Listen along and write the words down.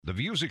The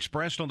views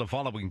expressed on the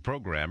following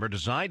program are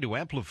designed to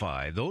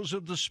amplify those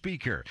of the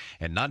speaker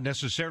and not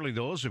necessarily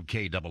those of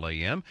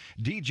KAAM,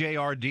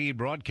 DJRD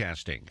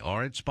Broadcasting,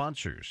 or its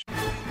sponsors.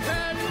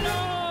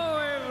 Hello,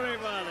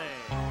 everybody.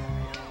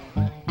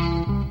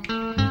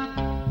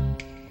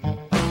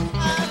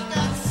 I've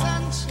got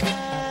sunshine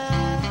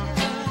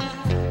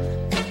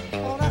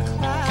on a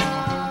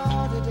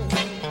cloudy day.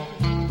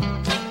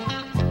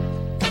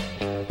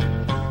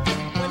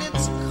 When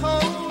it's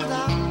cold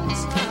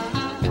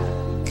outside,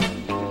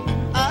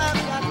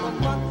 I've got the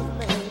month of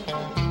May.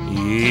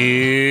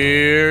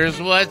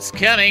 Here's what's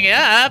coming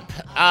up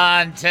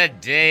on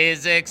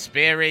today's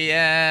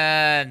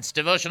experience.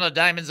 Devotional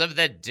Diamonds of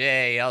the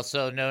Day,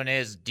 also known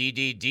as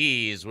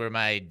DDDs, where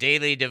my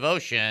daily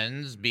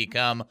devotions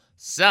become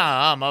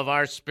some of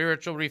our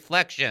spiritual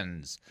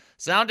reflections.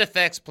 Sound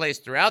effects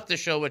placed throughout the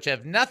show which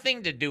have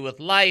nothing to do with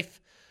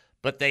life,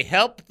 but they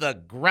help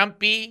the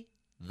grumpy,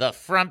 the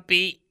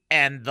frumpy,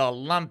 and the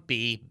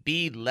lumpy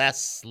be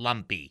less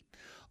slumpy.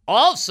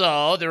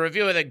 Also, the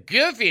review of the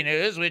goofy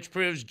news, which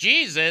proves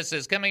Jesus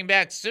is coming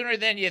back sooner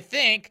than you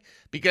think,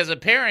 because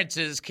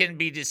appearances can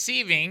be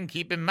deceiving.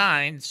 Keep in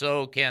mind,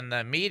 so can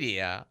the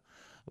media.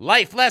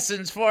 Life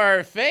lessons for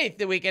our faith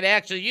that we can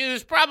actually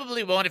use.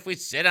 Probably won't if we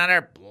sit on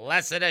our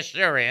blessed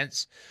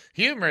assurance.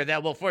 Humor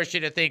that will force you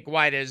to think,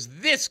 why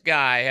does this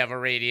guy have a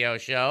radio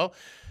show?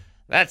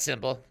 That's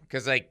simple,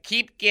 because I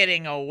keep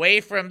getting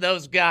away from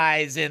those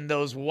guys in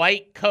those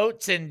white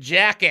coats and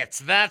jackets.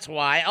 That's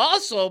why.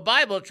 Also,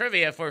 Bible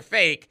trivia for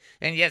fake,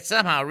 and yet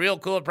somehow real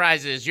cool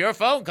prizes, your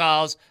phone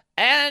calls,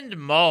 and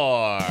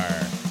more.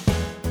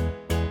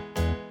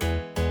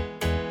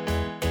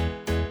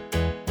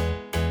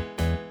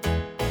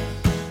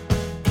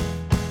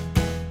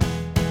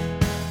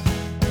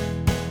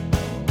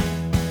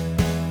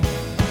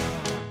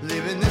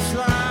 Living this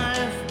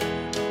life,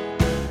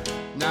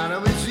 none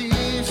of it's easy.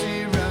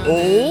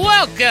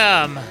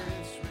 Welcome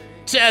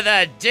to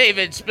the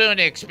David Spoon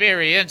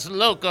Experience,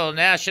 local,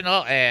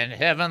 national, and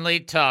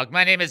heavenly talk.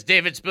 My name is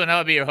David Spoon.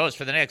 I'll be your host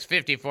for the next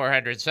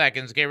 5,400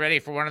 seconds. Get ready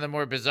for one of the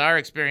more bizarre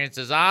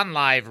experiences on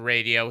live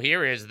radio.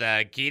 Here is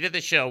the key to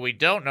the show. We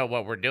don't know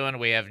what we're doing.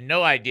 We have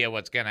no idea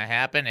what's going to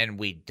happen, and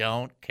we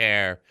don't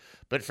care.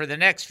 But for the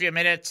next few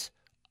minutes,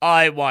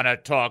 I want to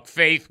talk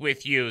faith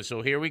with you.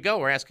 So here we go.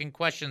 We're asking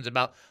questions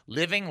about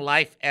living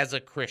life as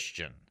a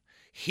Christian.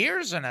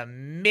 Here's an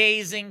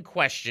amazing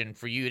question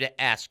for you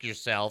to ask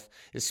yourself,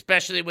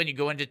 especially when you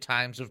go into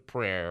times of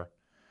prayer.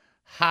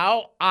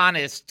 How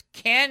honest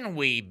can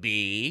we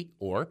be,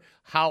 or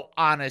how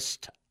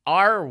honest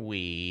are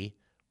we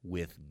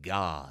with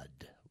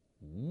God?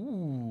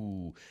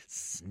 Ooh,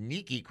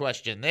 sneaky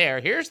question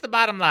there. Here's the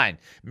bottom line.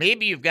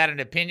 Maybe you've got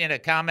an opinion, a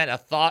comment, a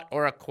thought,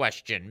 or a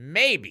question.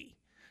 Maybe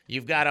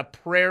you've got a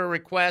prayer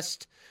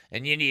request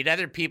and you need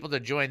other people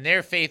to join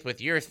their faith with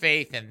your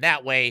faith, and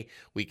that way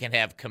we can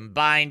have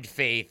combined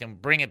faith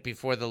and bring it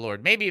before the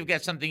Lord. Maybe you've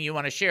got something you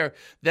want to share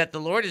that the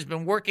Lord has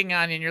been working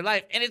on in your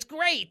life, and it's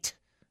great.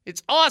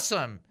 It's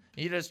awesome.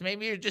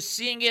 Maybe you're just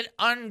seeing it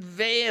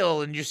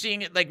unveil, and you're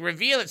seeing it like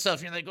reveal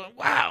itself, and you're like going,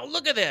 wow,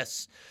 look at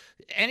this.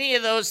 Any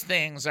of those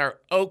things are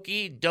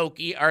okie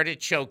dokie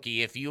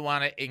artichokey. If you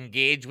want to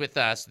engage with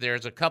us,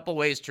 there's a couple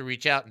ways to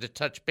reach out and to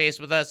touch base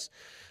with us.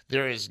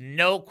 There is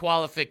no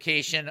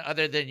qualification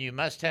other than you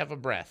must have a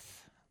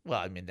breath. Well,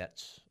 I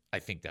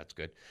think that's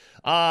good.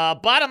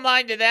 Bottom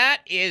line to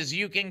that is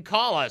you can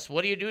call us.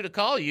 What do you do to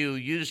call? You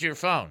use your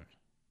phone.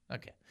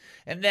 Okay.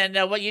 And then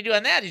what you do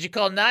on that is you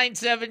call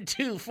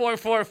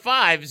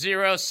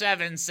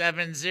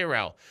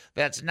 972-445-0770.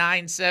 That's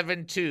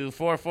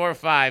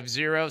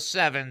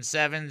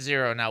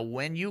 972-445-0770. Now,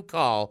 when you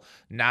call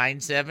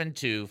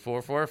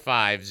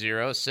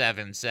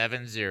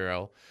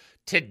 972-445-0770,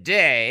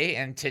 today,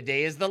 and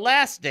today is the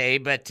last day,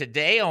 but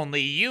today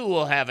only you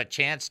will have a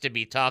chance to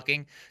be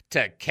talking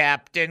to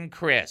Captain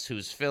Chris,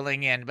 who's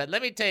filling in. But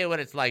let me tell you what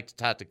it's like to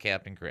talk to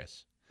Captain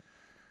Chris.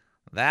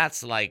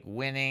 That's like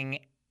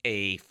winning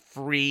a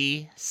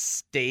free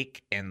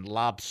steak and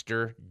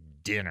lobster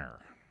dinner.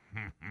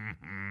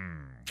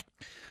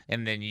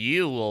 And then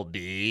you will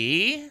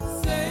be...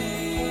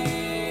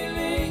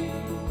 Sailing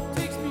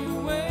takes me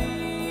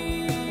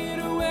away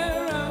to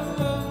where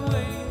I'm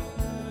away.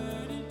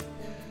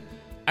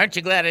 Aren't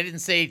you glad I didn't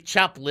say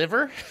chopped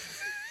liver?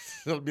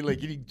 It'll be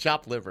like eating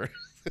chopped liver.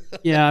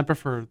 Yeah, I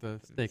prefer the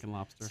steak and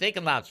lobster. Steak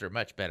and lobster,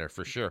 much better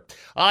for sure.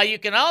 You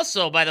can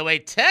also, by the way,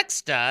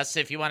 text us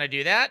if you want to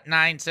do that,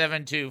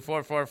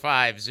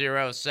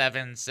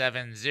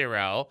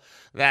 972-445-0770.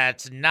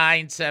 That's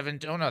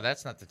 972. Oh, no,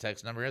 that's not the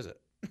text number, is it?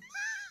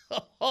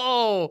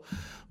 Oh,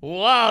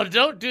 wow,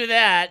 don't do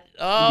that.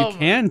 Oh, You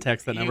can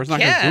text that number. It's not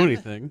going to do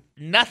anything.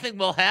 Nothing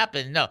will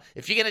happen. No,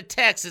 if you're going to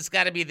text, it's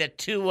got to be the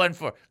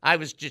 214. I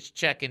was just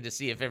checking to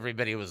see if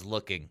everybody was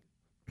looking.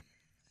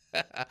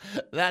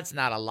 That's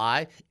not a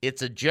lie.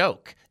 It's a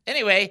joke.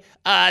 Anyway,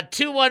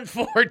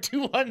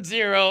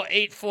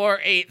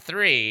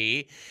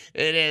 214-210-8483.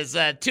 It is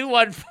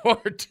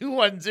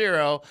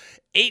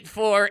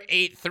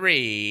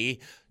 214-210-8483.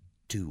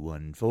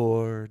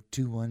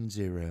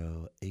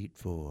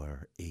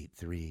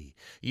 214-210-8483.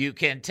 You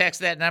can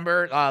text that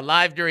number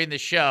live during the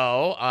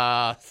show.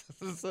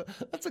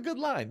 That's a good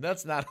line.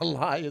 That's not a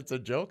lie. It's a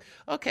joke.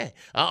 Okay.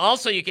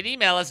 Also, you can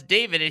email us,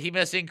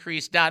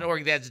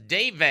 david@hemustincrease.org. That's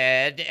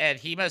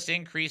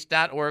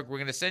david@hemustincrease.org. We're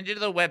going to send you to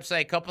the website.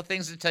 A couple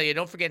things to tell you.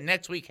 Don't forget,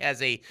 next week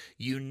has a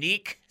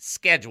unique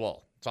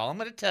schedule. That's all I'm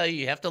going to tell you.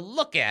 You have to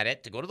look at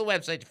it to go to the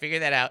website to figure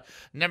that out.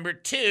 Number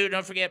two,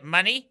 don't forget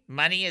money.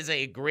 Money is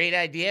a great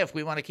idea if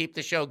we want to keep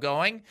the show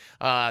going.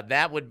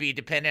 That would be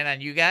dependent on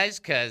you guys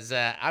because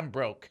I'm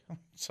broke,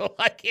 so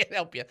I can't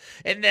help you.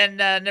 And then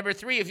number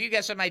three, if you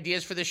got some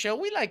ideas for the show,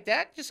 we like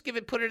that. Just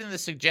put it in the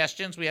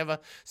suggestions. We have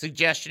a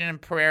suggestion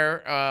and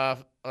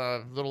prayer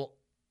little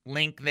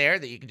link there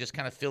that you can just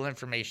kind of fill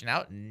information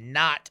out.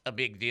 Not a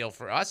big deal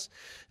for us.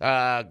 Go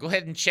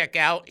ahead and check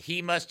out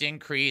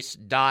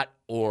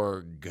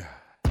hemustincrease.org.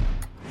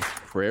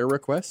 Prayer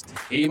request?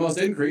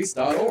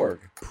 hemustincrease.org.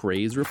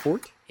 Praise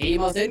report?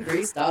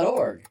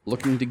 hemustincrease.org.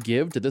 Looking to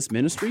give to this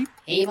ministry?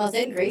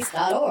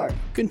 hemustincrease.org.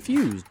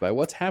 Confused by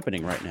what's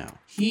happening right now?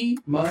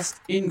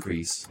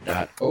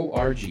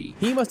 hemustincrease.org.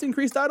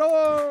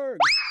 Hemustincrease.org!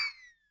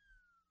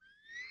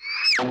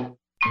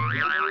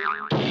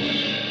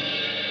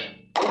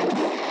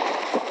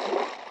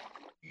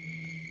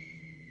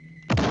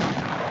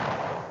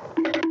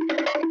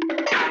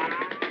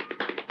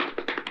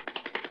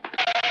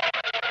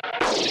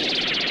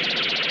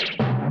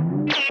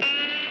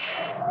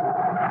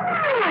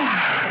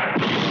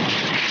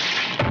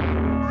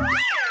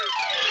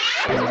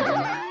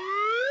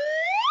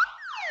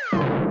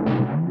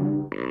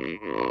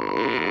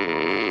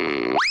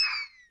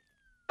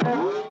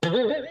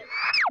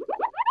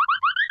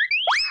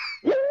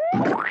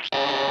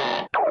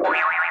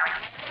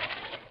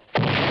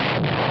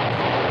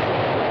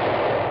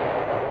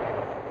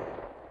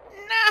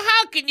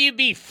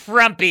 Be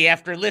frumpy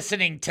after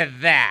listening to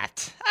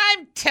that.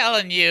 I'm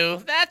telling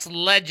you, that's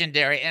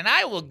legendary, and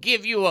I will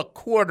give you a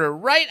quarter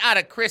right out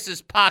of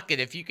Chris's pocket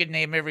if you could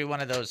name every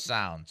one of those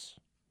sounds.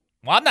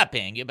 Well, I'm not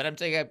paying you, but I'm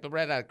saying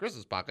right out of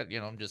Chris's pocket.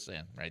 I'm just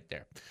saying right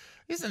there.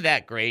 Isn't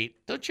that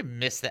great? Don't you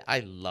miss that? I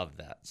love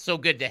that. So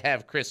good to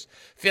have Chris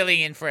filling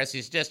in for us.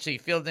 He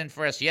filled in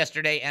for us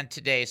yesterday and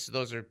today. So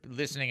those are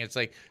listening. It's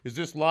like, is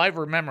this live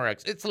or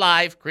Memorex? It's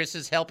live. Chris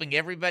is helping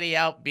everybody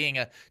out, being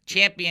a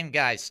champion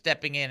guy,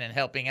 stepping in and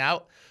helping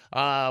out.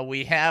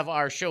 We have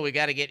our show. We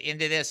got to get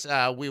into this.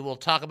 We will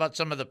talk about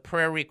some of the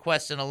prayer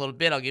requests in a little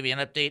bit. I'll give you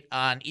an update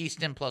on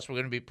Easton. Plus, we're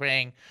going to be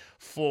praying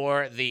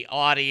for the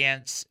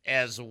audience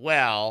as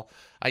well.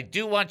 I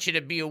do want you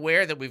to be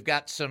aware that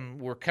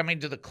we're coming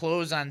to the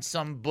close on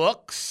some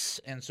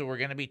books, and so we're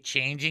going to be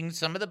changing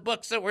some of the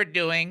books that we're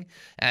doing,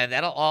 and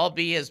that'll all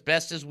be as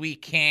best as we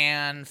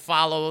can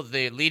follow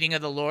the leading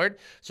of the Lord.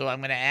 So I'm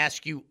going to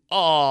ask you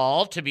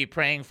all to be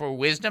praying for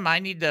wisdom. I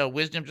need the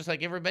wisdom just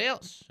like everybody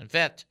else. In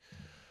fact,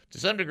 to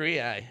some degree,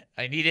 I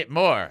need it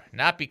more,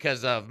 not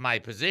because of my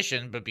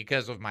position, but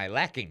because of my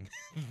lacking.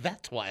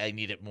 That's why I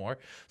need it more.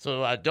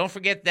 So don't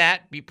forget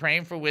that. Be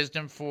praying for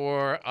wisdom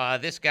for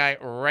this guy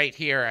right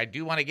here. I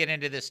do want to get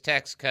into this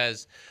text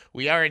because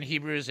we are in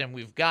Hebrews, and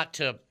we've got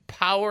to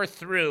power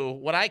through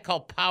what I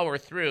call power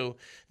through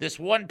this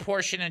one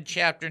portion in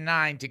chapter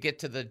 9 to get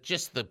to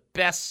the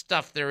best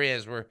stuff there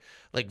is. We're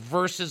like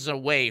verses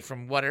away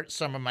from what are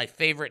some of my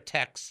favorite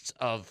texts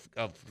of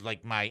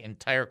like my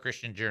entire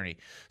Christian journey.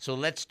 So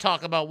let's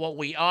talk about what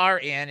we are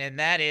in, and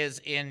that is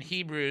in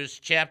Hebrews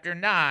chapter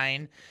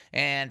 9.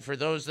 And for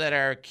those that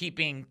are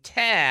keeping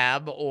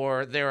tab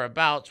or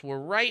thereabouts, we're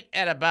right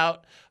at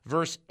about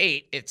verse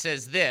 8. It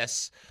says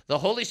this: the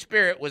Holy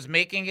Spirit was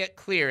making it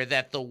clear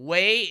that the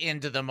way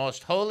into the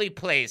most holy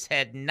place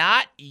had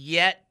not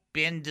yet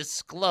been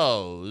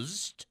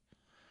disclosed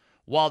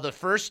while the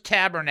first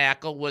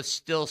tabernacle was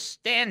still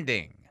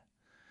standing.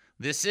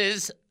 This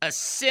is a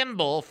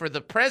symbol for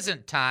the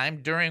present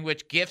time during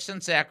which gifts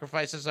and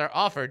sacrifices were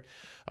offered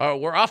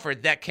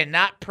that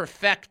cannot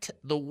perfect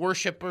the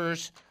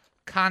worshiper's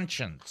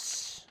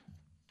conscience.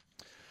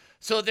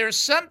 So there's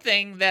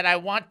something that I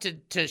want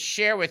to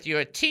share with you,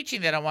 a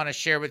teaching that I want to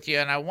share with you,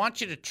 and I want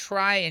you to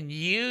try and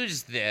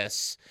use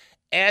this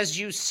as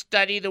you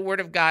study the Word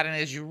of God and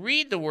as you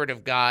read the Word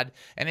of God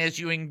and as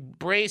you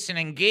embrace and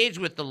engage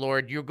with the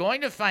Lord. You're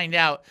going to find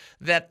out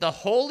that the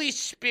Holy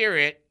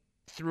Spirit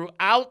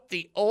throughout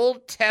the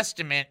Old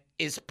Testament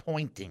is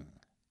pointing.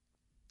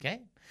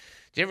 Okay?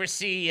 Do you ever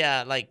see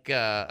well,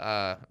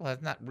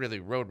 it's not really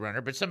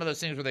Roadrunner, but some of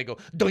those things where they go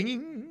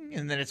doing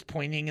and then it's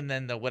pointing, and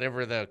then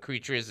whatever the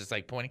creature is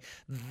like pointing.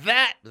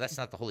 That's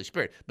not the Holy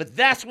Spirit, but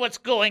that's what's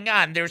going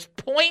on. There's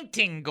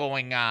pointing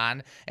going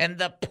on, and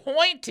the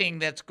pointing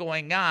that's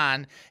going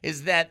on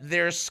is that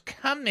there's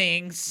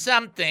coming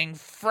something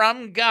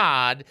from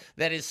God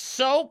that is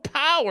so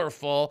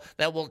powerful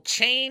that will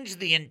change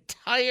the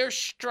entire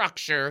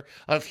structure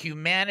of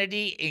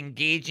humanity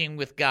engaging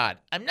with God.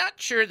 I'm not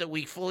sure that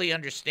we fully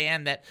understand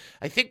understand that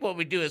I think what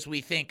we do is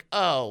we think,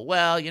 oh,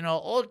 well,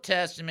 Old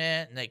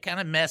Testament, and they kind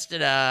of messed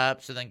it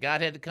up, so then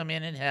God had to come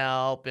in and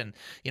help, and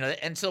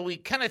so we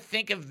kind of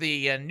think of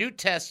the New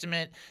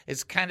Testament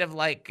as kind of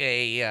like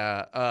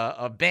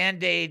a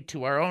Band-Aid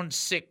to our own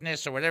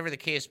sickness or whatever the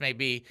case may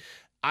be.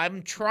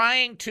 I'm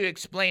trying to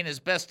explain as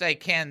best I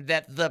can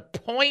that the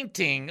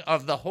pointing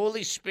of the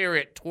Holy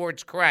Spirit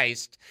towards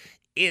Christ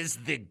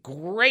is the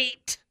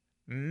great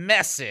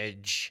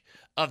message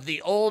of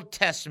the Old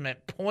Testament,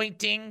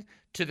 pointing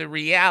to the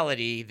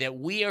reality that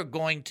we are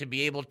going to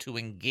be able to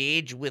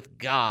engage with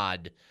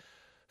God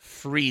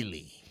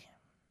freely.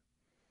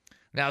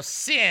 Now,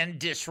 sin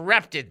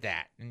disrupted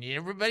that. And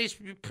everybody's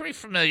pretty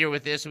familiar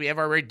with this. We have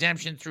our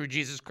redemption through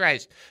Jesus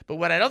Christ. But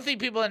what I don't think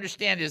people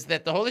understand is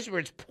that the Holy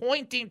Spirit's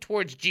pointing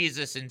towards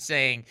Jesus and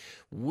saying,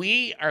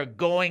 we are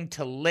going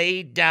to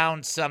lay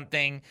down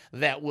something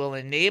that will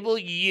enable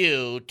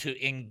you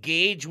to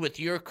engage with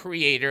your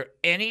Creator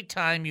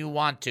anytime you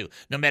want to.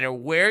 No matter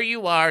where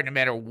you are, no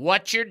matter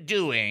what you're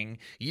doing,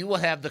 you will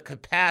have the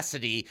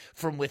capacity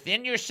from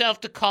within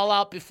yourself to call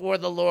out before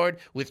the Lord,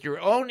 with your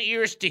own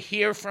ears to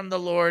hear from the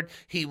Lord.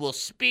 He will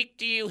speak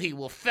to you. He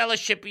will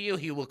fellowship with you.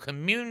 He will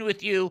commune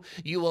with you.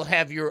 You will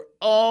have your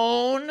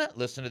own,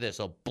 listen to this,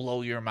 it'll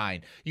blow your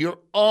mind, your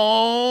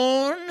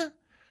own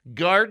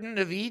Garden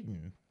of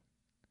Eden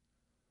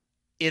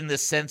in the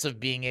sense of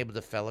being able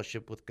to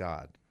fellowship with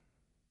God.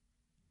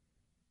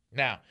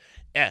 Now,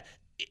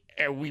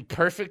 are we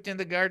perfect in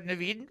the Garden of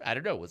Eden? I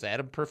don't know. Was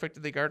Adam perfect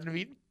in the Garden of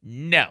Eden?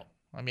 No.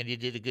 I mean, he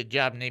did a good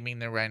job naming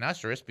the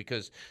rhinoceros,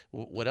 because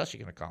what else are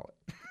you going to call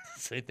it?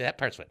 So that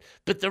part's fine.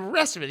 But the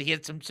rest of it, he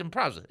had some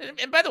problems.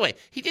 And by the way,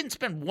 he didn't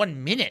spend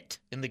 1 minute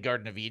in the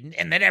Garden of Eden,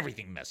 and then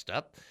everything messed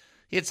up.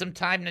 He had some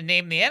time to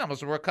name the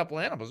animals. There were a couple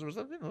of animals. It was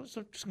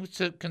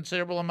a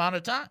considerable amount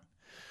of time.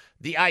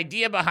 The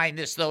idea behind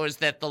this, though, is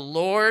that the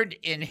Lord,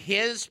 in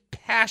his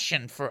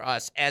passion for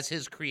us as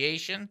his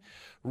creation,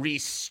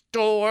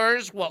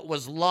 restores what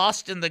was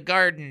lost in the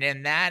garden,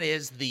 and that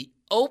is the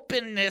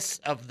openness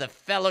of the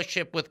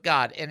fellowship with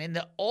God. And in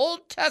the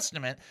Old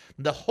Testament,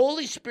 the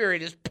Holy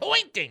Spirit is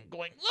pointing,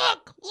 going,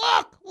 look,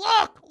 look,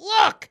 look,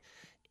 look,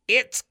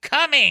 it's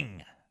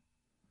coming.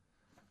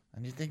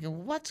 And you're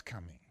thinking, what's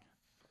coming?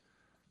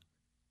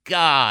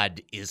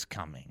 God is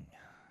coming.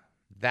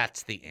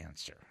 That's the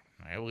answer.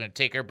 All right, we're going to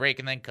take our break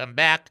and then come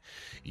back.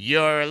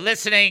 You're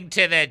listening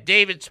to the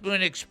David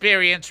Spoon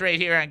Experience right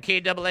here on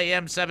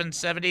KAAM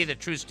 770, the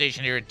Truth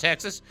Station here in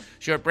Texas.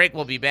 Short break,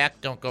 we'll be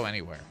back. Don't go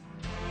anywhere.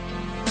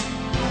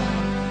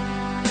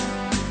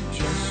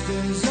 Just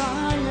as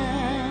I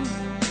am,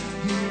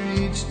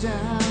 he reached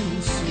down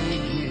and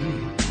saved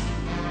me.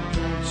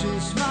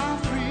 Purchased my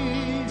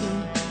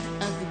freedom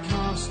at the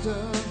cost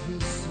of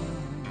his son.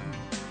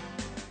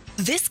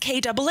 This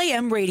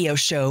KAAM radio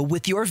show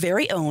with your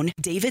very own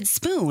David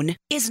Spoon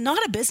is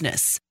not a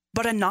business,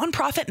 but a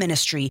nonprofit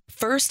ministry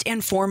first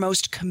and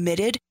foremost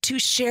committed to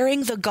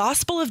sharing the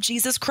gospel of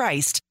Jesus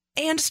Christ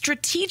and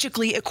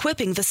strategically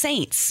equipping the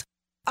saints.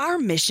 Our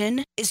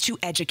mission is to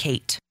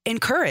educate,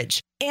 encourage,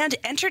 and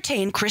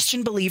entertain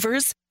Christian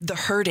believers, the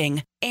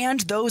hurting, and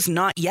those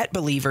not yet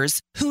believers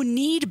who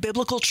need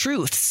biblical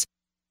truths.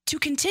 To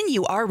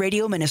continue our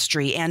radio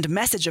ministry and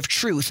message of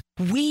truth,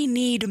 we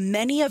need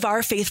many of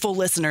our faithful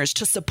listeners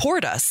to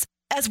support us,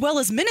 as well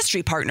as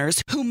ministry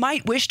partners who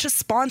might wish to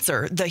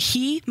sponsor the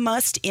He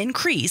Must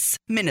Increase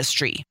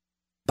ministry.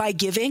 By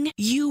giving,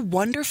 you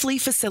wonderfully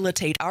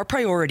facilitate our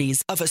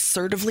priorities of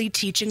assertively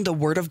teaching the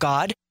Word of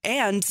God,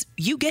 and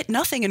you get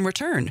nothing in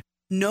return.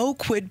 No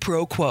quid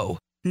pro quo.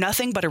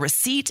 Nothing but a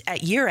receipt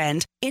at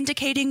year-end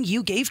indicating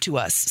you gave to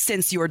us,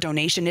 since your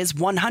donation is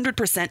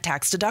 100%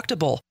 tax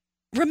deductible.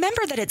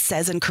 Remember that it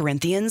says in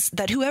Corinthians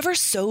that whoever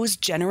sows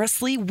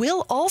generously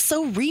will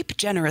also reap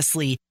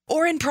generously,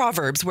 or in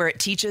Proverbs where it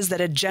teaches that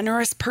a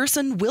generous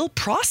person will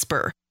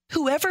prosper.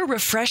 Whoever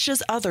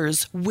refreshes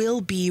others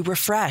will be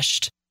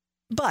refreshed.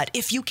 But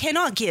if you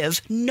cannot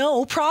give,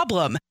 no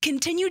problem.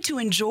 Continue to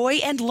enjoy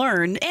and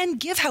learn and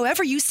give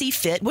however you see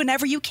fit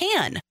whenever you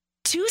can.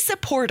 To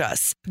support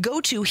us,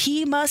 go to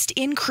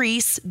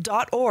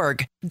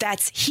hemustincrease.org.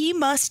 That's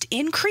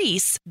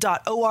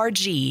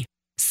hemustincrease.org.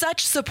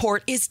 Such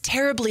support is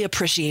terribly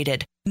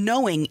appreciated,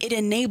 knowing it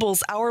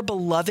enables our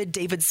beloved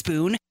David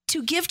Spoon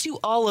to give to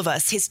all of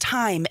us his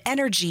time,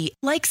 energy,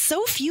 like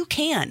so few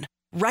can,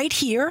 right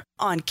here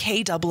on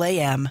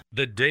KAAM.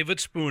 The David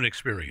Spoon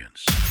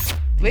Experience.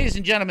 Ladies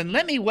and gentlemen,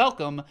 let me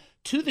welcome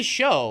to the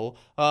show,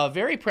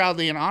 very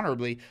proudly and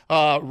honorably,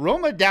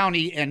 Roma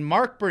Downey and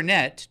Mark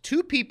Burnett,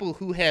 two people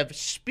who have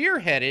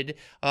spearheaded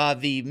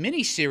the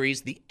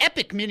miniseries, the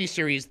epic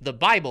miniseries, The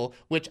Bible,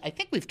 which I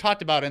think we've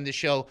talked about on this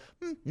show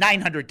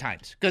 900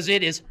 times, because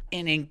it is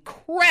an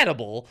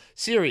incredible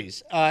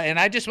series. And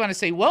I just want to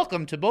say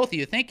welcome to both of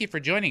you. Thank you for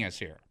joining us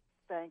here.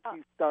 Thank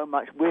you so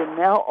much. We're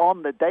now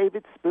on the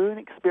David Spoon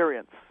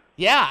Experience.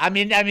 Yeah, I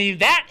mean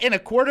that in a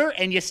quarter,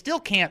 and you still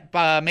can't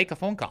make a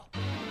phone call.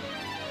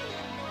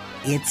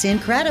 It's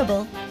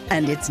incredible,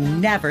 and it's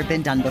never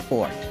been done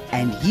before.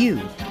 And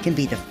you can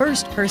be the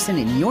first person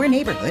in your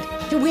neighborhood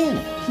to win.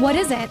 What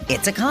is it?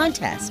 It's a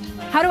contest.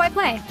 How do I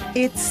play?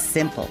 It's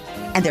simple.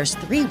 And there's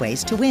 3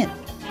 ways to win.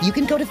 You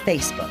can go to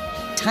Facebook,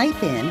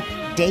 type in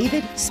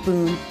David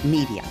Spoon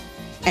Media.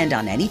 And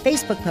on any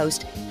Facebook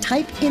post,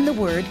 type in the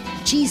word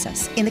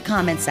Jesus in the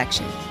comment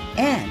section.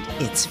 And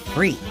it's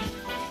free.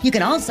 You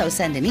can also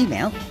send an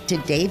email to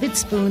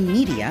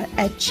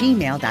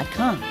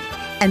davidspoonmedia@gmail.com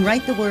and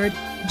write the word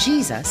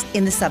Jesus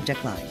in the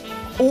subject line.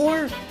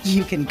 Or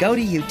you can go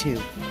to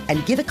YouTube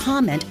and give a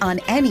comment on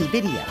any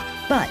video,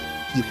 but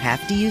you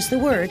have to use the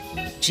word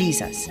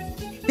Jesus.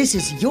 This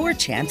is your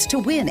chance to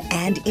win,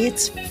 and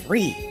it's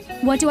free.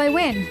 What do I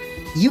win?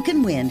 You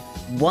can win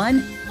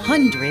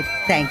 100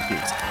 thank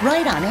yous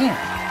right on air.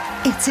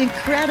 It's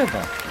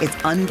incredible. It's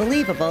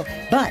unbelievable,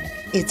 but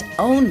it's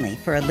only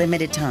for a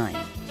limited time.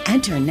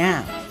 Enter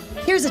now.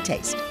 Here's a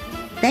taste.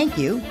 Thank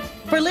you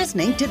for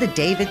listening to the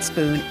David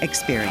Spoon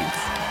Experience.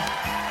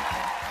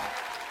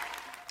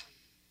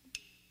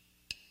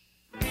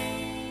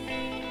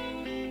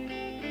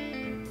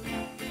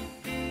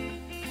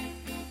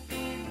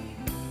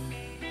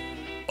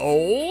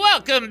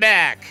 Welcome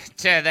back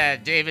to the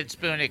David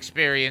Spoon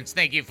Experience.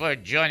 Thank you for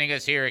joining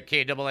us here at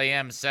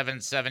KAAM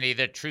 770,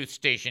 the truth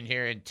station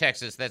here in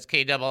Texas. That's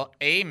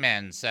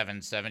KAAM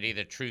 770,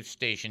 the truth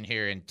station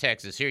here in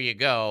Texas. Here you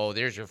go.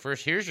 Here's your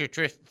first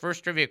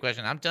trivia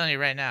question. I'm telling you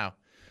right now,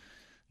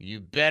 you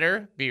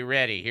better be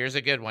ready. Here's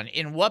a good one.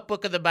 In what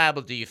book of the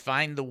Bible do you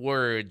find the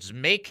words,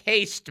 "Make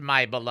haste,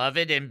 my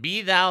beloved, and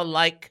be thou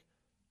like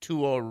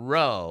to a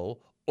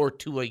roe or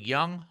to a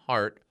young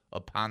hart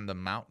upon the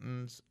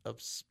mountains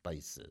of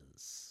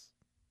spices"?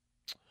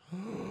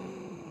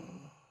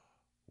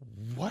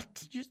 What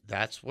did you?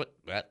 That's what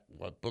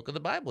book of the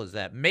Bible is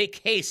that?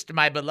 Make haste,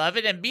 my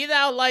beloved, and be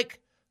thou like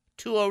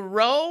to a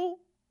roe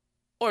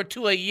or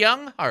to a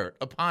young hart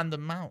upon the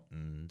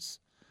mountains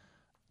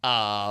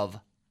of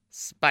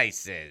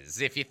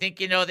spices. If you think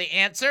you know the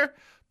answer,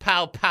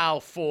 pow pow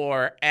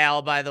for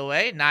Al, by the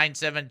way,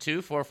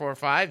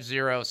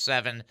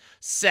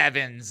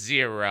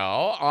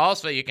 972-445-0770.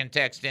 Also, you can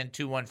text in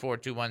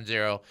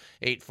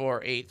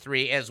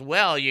 214-210-8483. As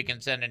well, you can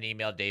send an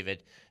email,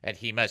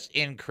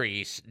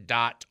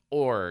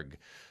 david@hemustincrease.org.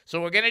 So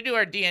we're going to do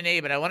our DNA,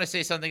 but I want to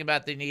say something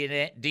about the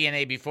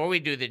DNA before we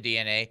do the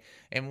DNA.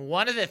 And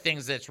one of the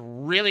things that's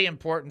really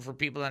important for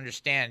people to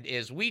understand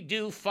is we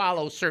do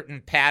follow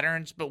certain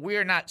patterns, but we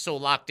are not so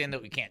locked in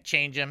that we can't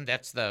change them.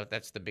 That's the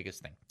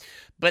biggest thing.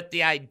 But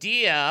the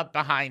idea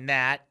behind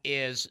that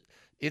is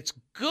it's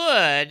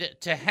good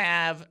to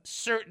have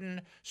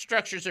certain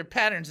structures or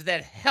patterns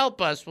that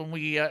help us when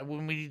we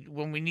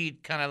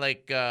need kind of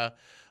like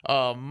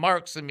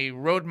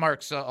road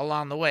marks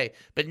along the way,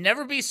 but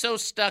never be so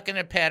stuck in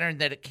a pattern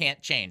that it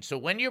can't change. So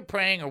when you're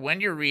praying or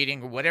when you're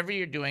reading or whatever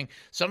you're doing,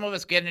 some of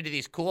us get into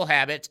these cool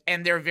habits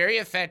and they're very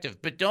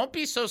effective, but don't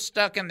be so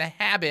stuck in the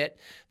habit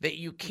that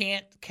you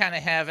can't kind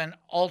of have an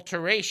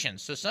alteration.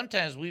 So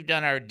sometimes we've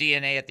done our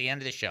DNA at the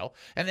end of the show,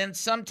 and then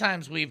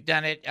sometimes we've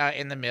done it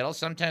in the middle.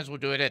 Sometimes we'll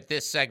do it at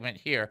this segment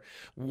here.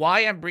 Why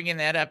I'm bringing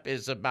that up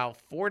is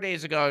about 4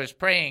 days ago I was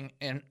praying,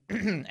 and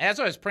as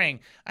I was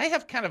praying, I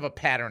have kind of a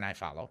pattern I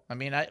follow. I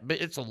mean,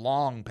 but it's a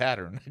long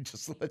pattern.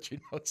 Just to let you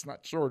know, it's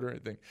not short or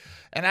anything.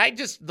 And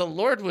the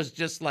Lord was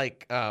just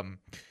like,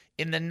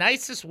 in the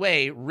nicest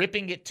way,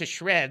 ripping it to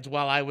shreds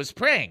while I was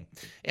praying.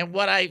 And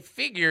what I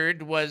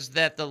figured was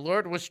that the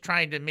Lord was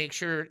trying to make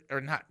sure,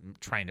 or not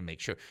trying to make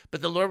sure,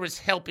 but the Lord was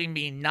helping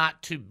me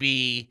not to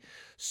be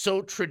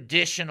so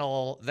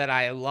traditional that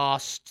I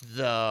lost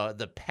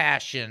the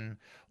passion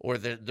or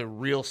the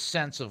real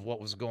sense of what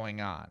was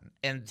going on.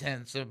 And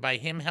so by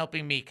him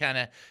helping me kind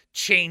of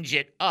change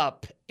it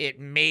up,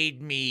 it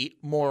made me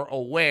more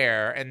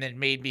aware and then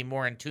made me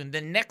more in tune the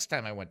next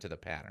time I went to the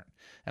pattern.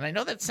 And I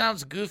know that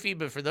sounds goofy,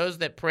 but for those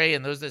that pray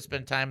and those that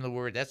spend time in the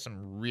Word, that's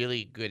some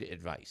really good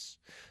advice.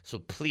 So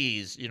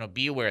please,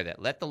 be aware of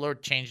that. Let the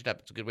Lord change it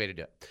up. It's a good way to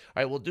do it. All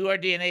right, we'll do our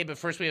DNA, but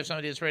first we have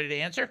somebody that's ready to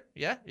answer.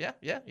 Yeah. All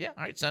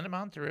right, send them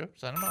on through.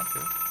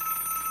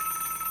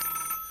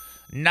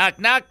 Knock,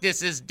 knock.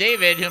 This is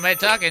David. Who am I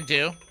talking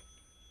to?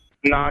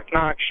 Knock,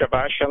 knock.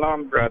 Shabbat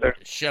shalom, brother.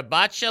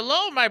 Shabbat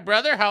shalom, my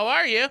brother. How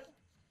are you?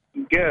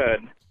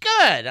 Good.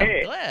 Good.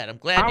 I'm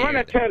glad. I want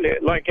to tell you,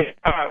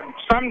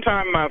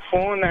 sometimes my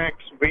phone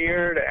acts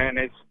weird, and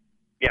the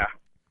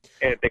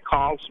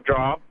calls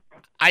drop.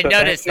 I noticed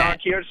that. That's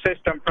not your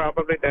system,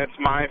 probably. That's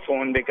my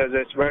phone because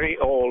it's very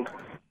old,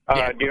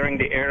 during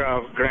the era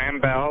of Graham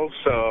Bell,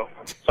 so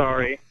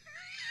sorry.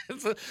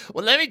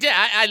 Well, let me tell you,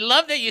 I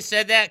love that you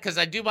said that because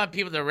I do want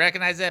people to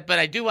recognize that, but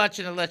I do want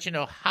you to let you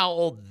know how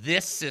old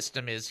this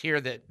system is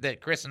here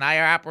that Chris and I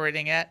are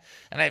operating at.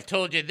 And I've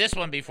told you this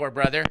one before,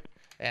 brother.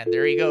 And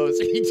there he goes.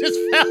 He just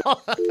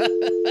fell.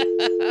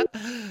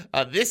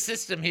 This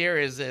system here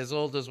is as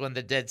old as when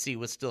the Dead Sea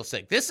was still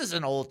sick. This is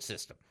an old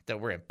system that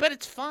we're in, but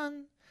it's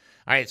fun.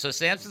 All right, so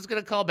Samson's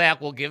going to call back.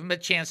 We'll give him a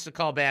chance to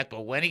call back.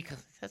 But when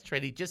that's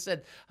right, he just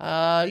said,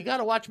 you got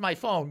to watch my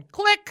phone.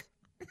 Click.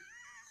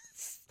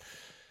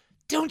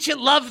 Don't you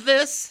love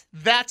this?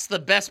 That's the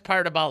best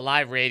part about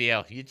live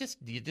radio. You just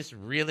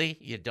really,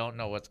 you don't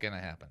know what's going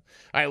to happen.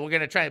 All right, we're going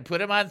to try and put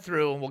him on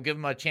through, and we'll give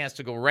him a chance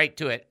to go right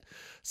to it.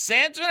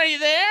 Samson, are you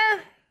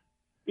there?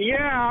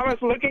 Yeah, I was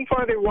looking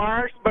for the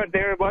wires, but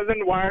there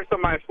wasn't wires, so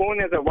my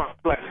phone is a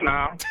wireless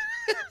now.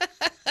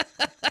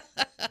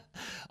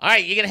 All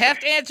right, you're going to have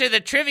to answer the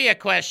trivia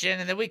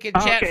question, and then we can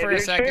chat for a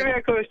second. The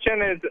trivia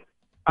question is,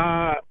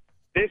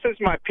 this is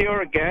my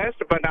pure guess,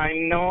 but I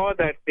know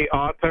that the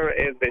author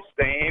is the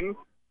same,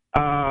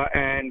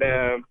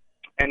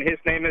 and his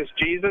name is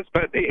Jesus,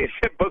 but it's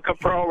the book of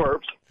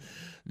Proverbs.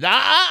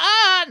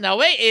 No,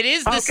 wait, it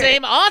is the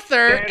same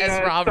author as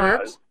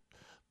Proverbs.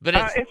 But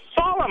it's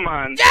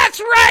Solomon. That's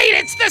right,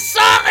 it's the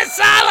Song of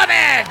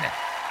Solomon!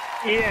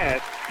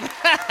 Yes.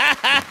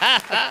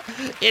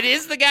 It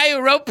is the guy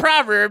who wrote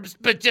Proverbs,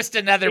 but just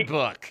another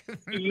book.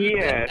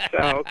 Yes.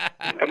 So,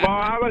 well,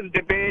 I was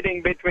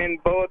debating between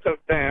both of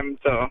them,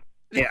 so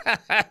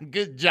yeah.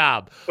 Good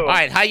job. Cool. All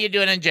right, how you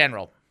doing in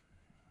general?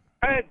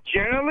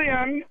 Generally,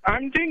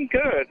 I'm doing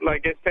good.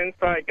 Like since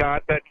I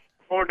got that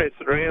Ford is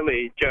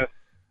really just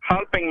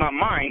helping my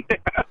mind.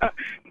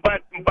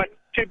 but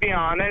to be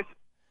honest,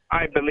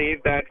 I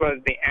believe that was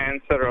the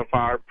answer of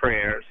our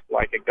prayers.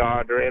 Like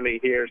God really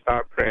hears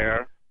our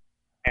prayer,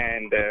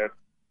 and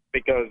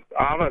because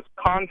I was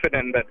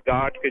confident that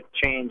God could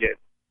change it,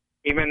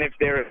 even if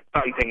there is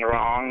something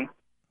wrong.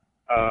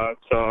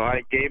 So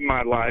I gave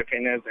my life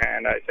in His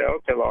hand. I said,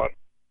 "Okay, Lord,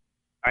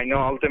 I know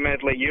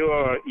ultimately you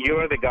are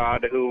the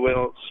God who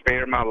will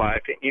spare my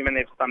life, even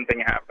if something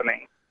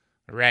happening."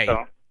 Right.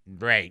 So,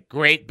 right.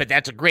 Great. But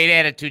that's a great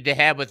attitude to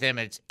have with Him.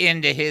 It's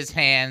into His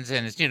hands,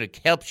 and it's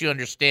helps you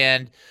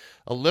understand.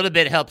 A little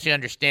bit helps you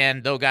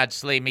understand, though God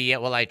slay me,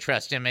 yet will I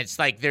trust Him. It's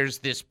like there's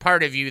this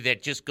part of you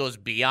that just goes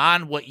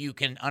beyond what you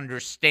can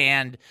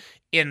understand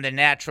in the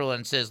natural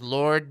and says,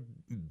 Lord,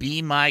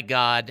 be my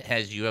God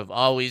as you have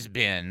always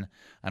been.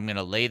 I'm going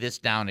to lay this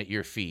down at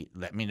your feet.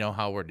 Let me know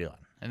how we're doing.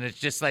 And it's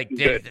just like,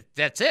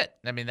 that's it.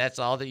 I mean, that's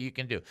all that you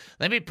can do.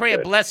 Let me pray a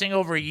blessing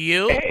over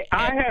you. Hey,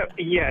 I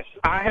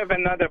have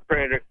another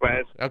prayer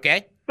request.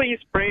 Okay. Please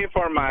pray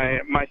for my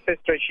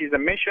sister. She's a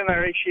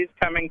missionary. She's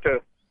coming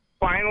to,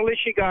 finally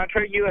she got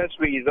her U.S.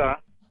 visa.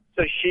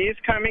 So she's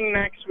coming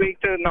next week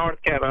to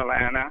North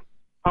Carolina.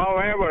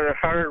 However,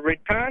 her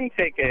return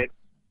ticket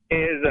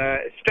is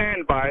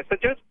standby. So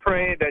just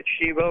pray that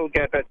she will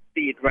get a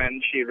seat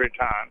when she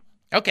returns.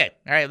 Okay.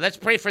 All right. Let's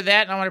pray for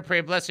that. And I want to pray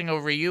a blessing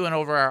over you and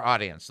over our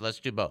audience.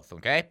 Let's do both.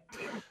 Okay.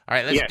 All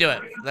right. Let's do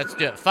it. Let's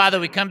do it. Father,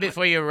 we come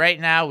before you right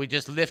now. We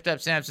just lift up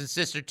Samson's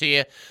sister to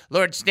you.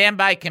 Lord,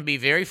 standby can be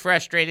very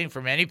frustrating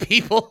for many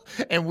people,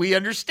 and we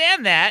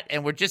understand that.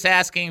 And we're just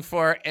asking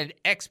for an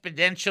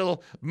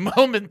exponential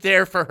moment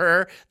there for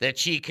her that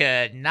she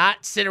could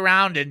not sit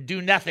around and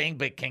do nothing,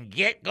 but can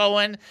get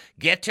going,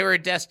 get to her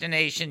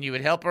destination. You would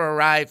help her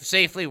arrive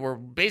safely. We're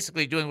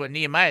basically doing what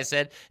Nehemiah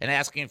said and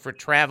asking for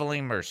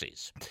traveling mercies.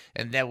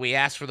 And that we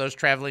ask for those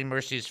traveling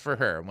mercies for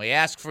her. And we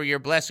ask for your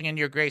blessing and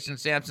your grace in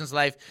Samson's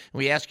life.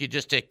 We ask you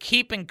just to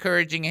keep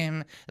encouraging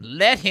him.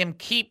 Let him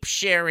keep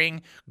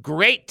sharing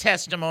great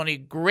testimony,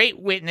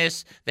 great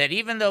witness, that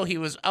even though he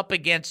was up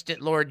against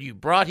it, Lord, you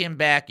brought him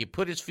back. You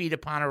put his feet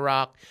upon a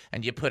rock,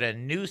 and you put a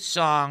new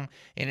song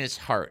in his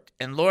heart.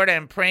 And Lord,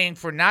 I'm praying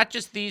for not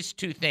just these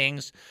two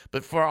things,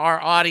 but for our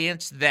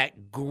audience,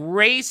 that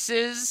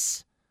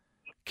graces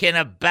can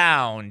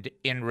abound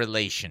in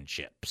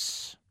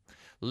relationships.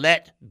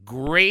 Let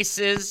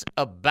graces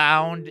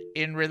abound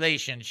in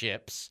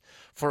relationships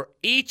for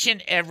each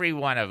and every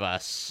one of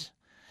us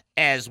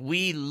as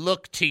we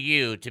look to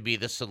you to be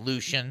the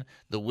solution,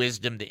 the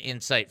wisdom, the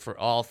insight for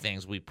all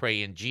things. We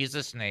pray in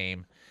Jesus'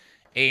 name,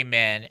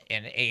 amen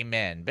and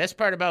amen. Best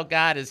part about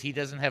God is he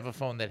doesn't have a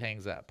phone that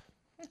hangs up.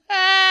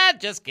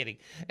 Just kidding.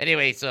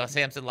 Anyway, so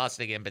Samson lost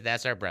again, but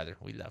that's our brother.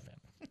 We love him.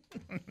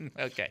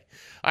 Okay.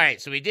 All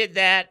right. So we did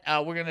that.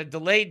 We're going to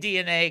delay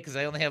DNA because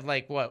I only have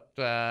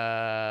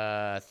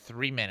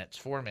 3 minutes,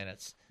 4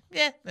 minutes.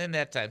 Yeah, in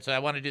that time. So I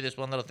want to do this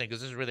one little thing because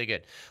this is really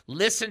good.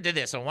 Listen to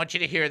this. I want you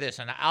to hear this,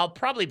 and I'll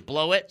probably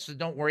blow it, so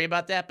don't worry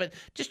about that. But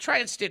just try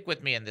and stick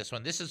with me in this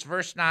one. This is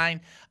verse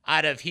 9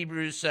 out of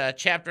Hebrews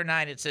chapter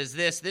 9. It says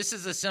this. This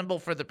is a symbol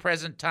for the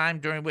present time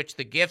during which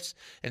the gifts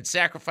and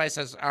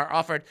sacrifices are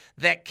offered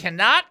that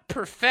cannot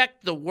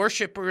perfect the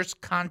worshiper's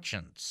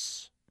conscience.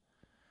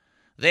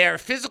 They are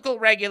physical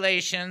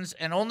regulations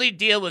and only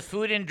deal with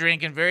food and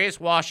drink and various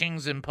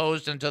washings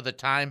imposed until the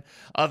time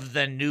of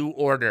the new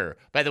order.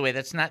 By the way,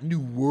 that's not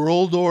New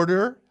World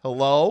Order.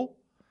 Hello?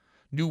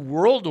 New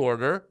World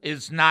Order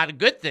is not a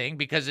good thing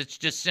because it's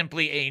just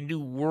simply a new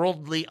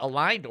worldly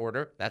aligned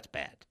order. That's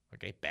bad.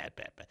 Okay, bad.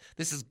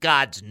 This is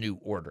God's new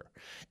order.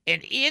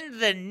 And in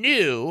the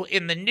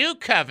new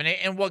covenant,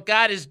 and what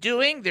God is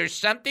doing, there's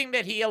something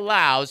that he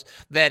allows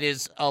that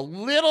is a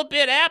little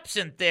bit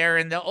absent there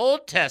in the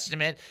Old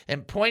Testament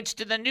and points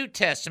to the New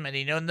Testament.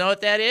 You know what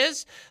that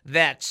is?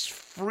 That's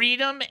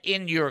freedom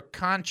in your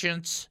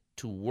conscience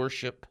to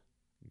worship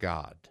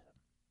God.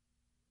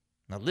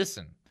 Now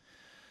listen.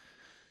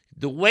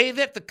 The way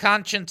that the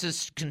conscience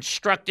is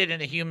constructed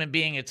in a human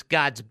being, it's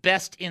God's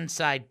best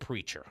inside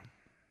preacher.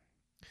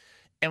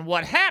 And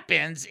what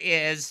happens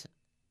is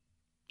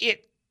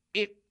it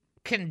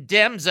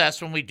condemns us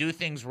when we do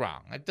things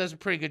wrong. It does a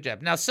pretty good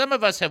job. Now, some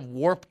of us have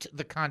warped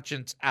the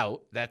conscience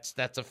out. That's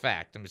a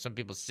fact. I mean, some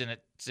people sin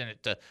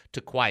it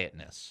to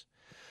quietness.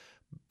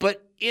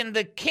 But in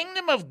the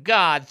kingdom of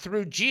God,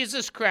 through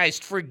Jesus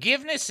Christ,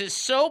 forgiveness is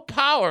so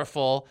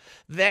powerful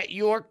that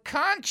your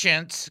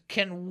conscience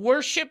can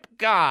worship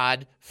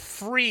God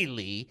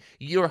freely.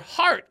 Your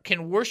heart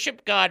can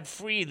worship God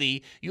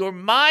freely. Your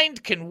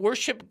mind can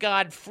worship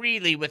God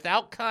freely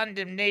without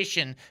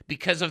condemnation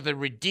because of the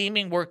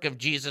redeeming work of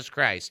Jesus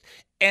Christ.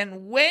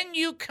 And when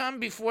you come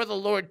before the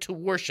Lord to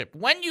worship,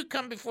 when you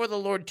come before the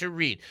Lord to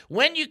read,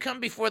 when you come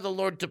before the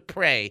Lord to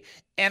pray,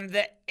 and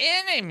the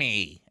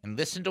enemy, and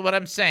listen to what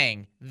I'm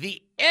saying,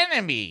 the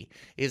enemy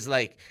is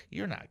like,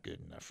 you're not good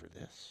enough for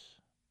this.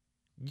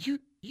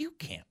 You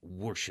can't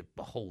worship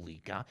a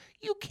holy God.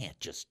 You can't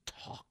just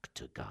talk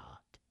to God.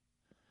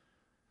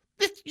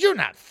 You're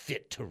not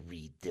fit to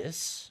read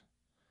this.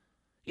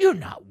 You're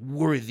not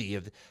worthy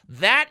of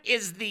that.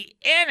 Is the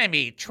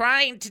enemy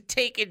trying to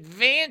take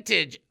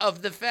advantage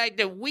of the fact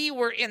that we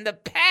were in the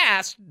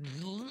past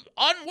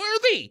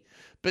unworthy,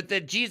 but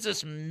that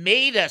Jesus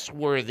made us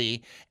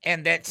worthy,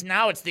 and that's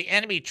now it's the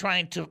enemy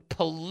trying to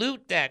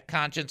pollute that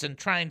conscience and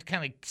trying to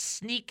kind of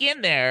sneak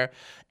in there.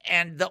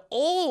 And in the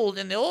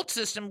old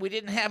system, we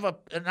didn't have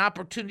an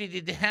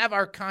opportunity to have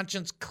our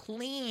conscience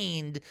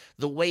cleaned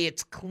the way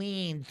it's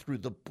cleaned through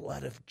the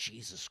blood of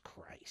Jesus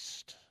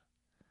Christ.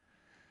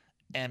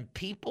 And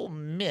people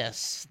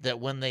miss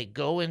that when they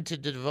go into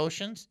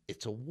devotions,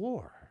 it's a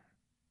war.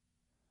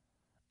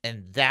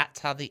 And that's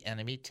how the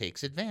enemy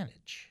takes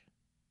advantage.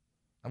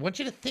 I want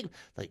you to think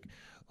like,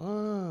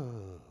 oh,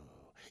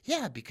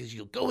 yeah, because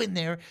you'll go in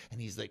there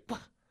and he's like,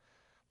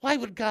 why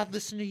would God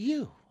listen to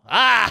you?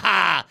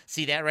 Aha!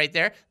 See that right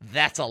there?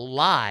 That's a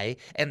lie.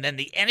 And then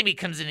the enemy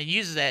comes in and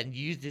uses that, and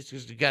you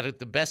got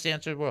the best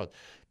answer in the world.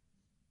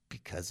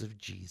 Because of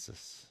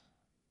Jesus.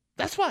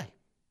 That's why.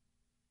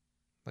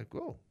 Like,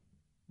 whoa.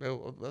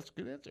 Well, that's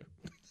a good answer.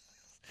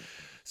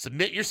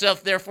 Submit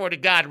yourself, therefore, to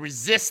God.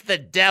 Resist the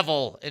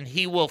devil, and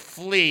he will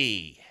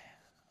flee.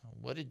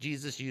 What did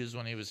Jesus use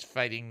when he was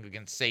fighting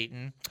against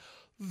Satan?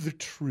 The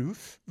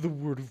truth, the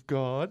word of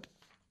God.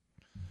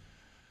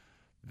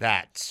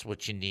 That's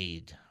what you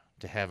need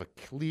to have a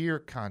clear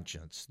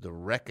conscience, the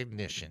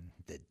recognition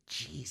that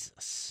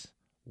Jesus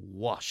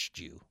washed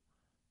you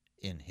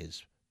in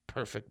his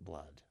perfect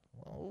blood.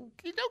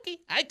 Okie dokie.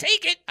 I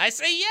take it. I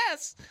say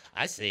yes.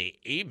 I say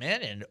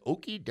amen and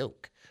okie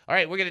doke. All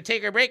right, we're going to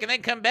take our break and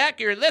then come back.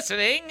 You're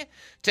listening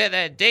to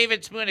the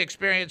David Spoon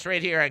Experience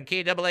right here on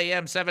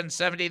KAAM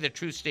 770, the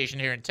truth station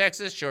here in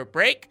Texas. Short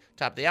break.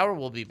 Top of the hour.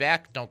 We'll be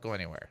back. Don't go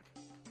anywhere.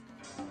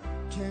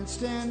 Can't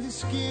stand the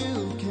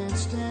skill, can't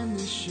stand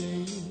the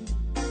shame.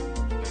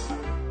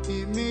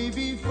 It may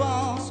be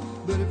false,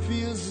 but it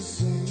feels the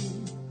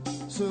same.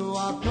 So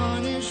I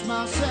punish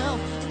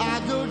myself, I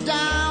go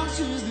down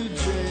to the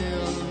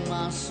jail of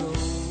my soul.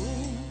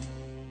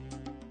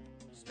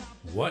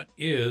 What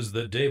is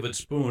the David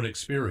Spoon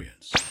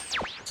Experience?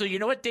 So you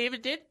know what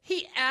David did?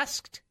 He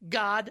asked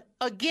God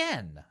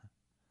again.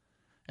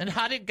 And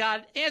how did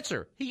God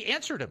answer? He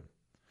answered him.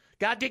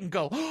 God didn't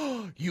go,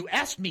 oh, you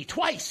asked me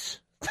twice.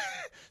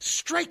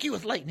 Strike you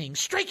with lightning,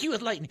 strike you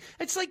with lightning.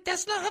 It's like,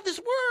 that's not how this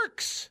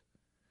works.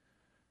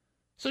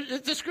 So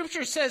the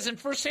scripture says in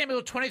 1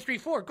 Samuel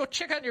 23:4, go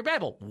check out your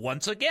Bible.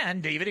 Once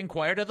again, David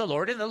inquired of the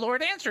Lord, and the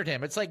Lord answered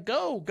him. It's like,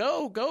 go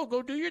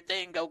do your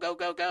thing.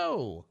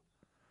 Go.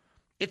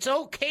 It's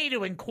okay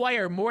to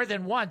inquire more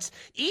than once,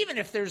 even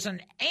if there's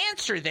an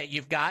answer that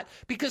you've got,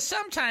 because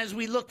sometimes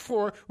we look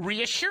for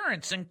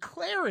reassurance and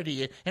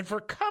clarity and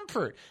for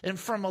comfort and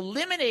from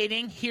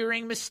eliminating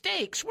hearing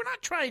mistakes. We're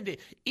not trying to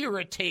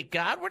irritate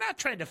God. We're not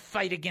trying to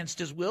fight against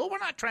his will. We're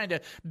not trying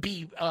to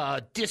be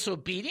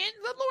disobedient.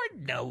 The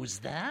Lord knows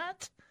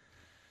that.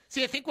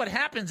 See, I think what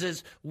happens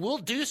is we'll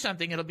do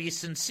something, it'll be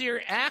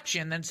sincere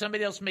action, then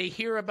somebody else may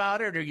hear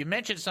about it, or you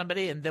mention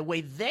somebody, and the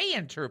way they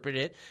interpret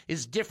it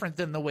is different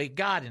than the way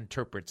God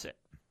interprets it.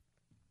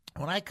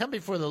 When I come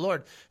before the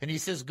Lord and he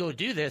says, go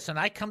do this, and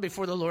I come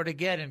before the Lord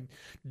again and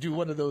do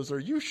one of those, are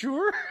you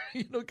sure?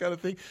 Kind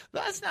of thing.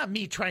 That's not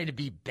me trying to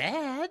be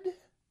bad.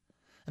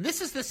 And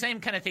this is the same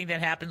kind of thing that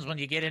happens when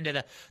you get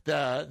into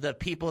the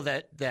people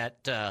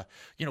that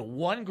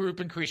one group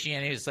in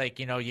Christianity is like,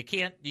 you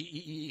can't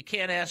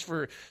ask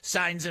for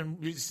signs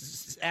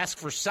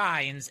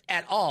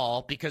at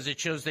all because it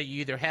shows that you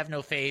either have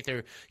no faith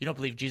or you don't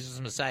believe Jesus is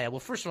the Messiah. Well,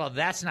 first of all,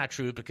 that's not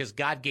true because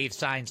God gave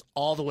signs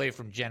all the way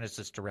from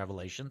Genesis to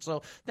Revelation.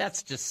 So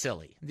that's just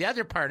silly. The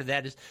other part of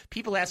that is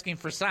people asking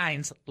for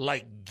signs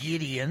like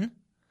Gideon.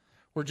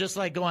 We're just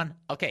like going,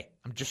 okay,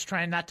 I'm just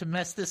trying not to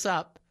mess this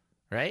up.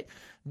 Right?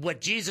 What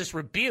Jesus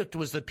rebuked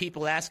was the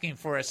people asking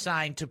for a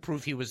sign to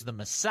prove he was the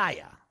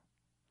Messiah.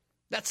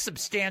 That's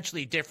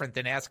substantially different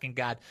than asking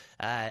God,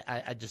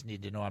 I just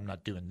need to know I'm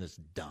not doing this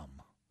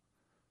dumb.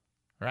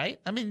 right?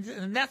 I mean,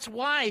 and that's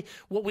why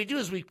what we do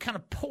is we kind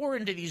of pour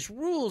into these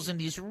rules and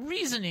these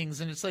reasonings,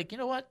 and it's like, you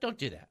know what? Don't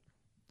do that.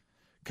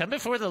 Come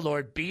before the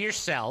Lord, be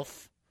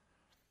yourself.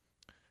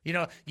 You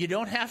know, you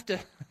don't have to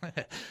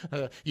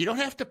you don't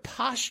have to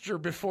posture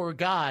before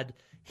God.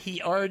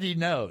 He already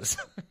knows.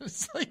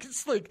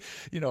 It's like,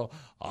 you know,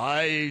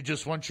 I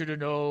just want you to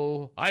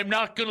know I'm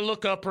not going to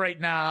look up right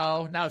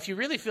now. Now, if you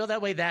really feel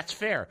that way, that's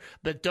fair.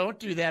 But don't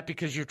do that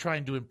because you're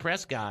trying to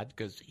impress God,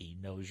 because he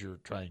knows you're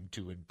trying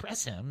to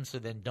impress him. So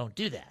then don't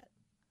do that.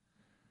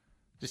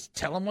 Just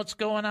tell him what's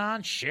going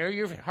on. Share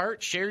your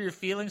heart. Share your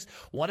feelings.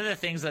 One of the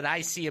things that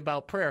I see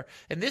about prayer,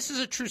 and this is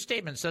a true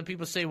statement. Some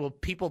people say, well,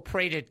 people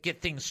pray to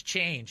get things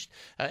changed.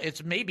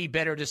 It's maybe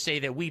better to say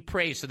that we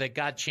pray so that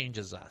God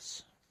changes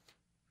us.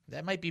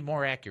 That might be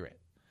more accurate,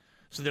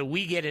 so that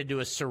we get into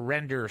a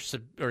surrender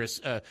or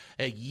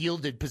a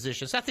yielded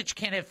position. It's not that you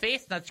can't have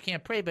faith, not that you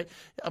can't pray, but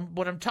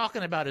what I'm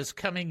talking about is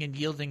coming and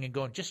yielding and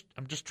going,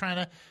 I'm just trying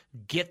to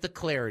get the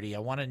clarity. I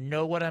want to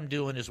know what I'm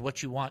doing is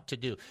what you want to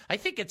do. I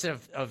think it's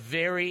a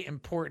very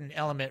important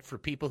element for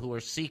people who are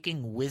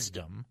seeking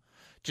wisdom,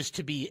 just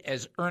to be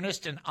as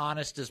earnest and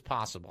honest as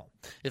possible.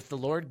 If the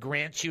Lord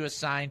grants you a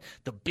sign,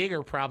 the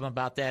bigger problem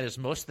about that is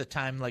most of the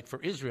time, like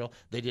for Israel,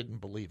 they didn't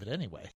believe it anyway.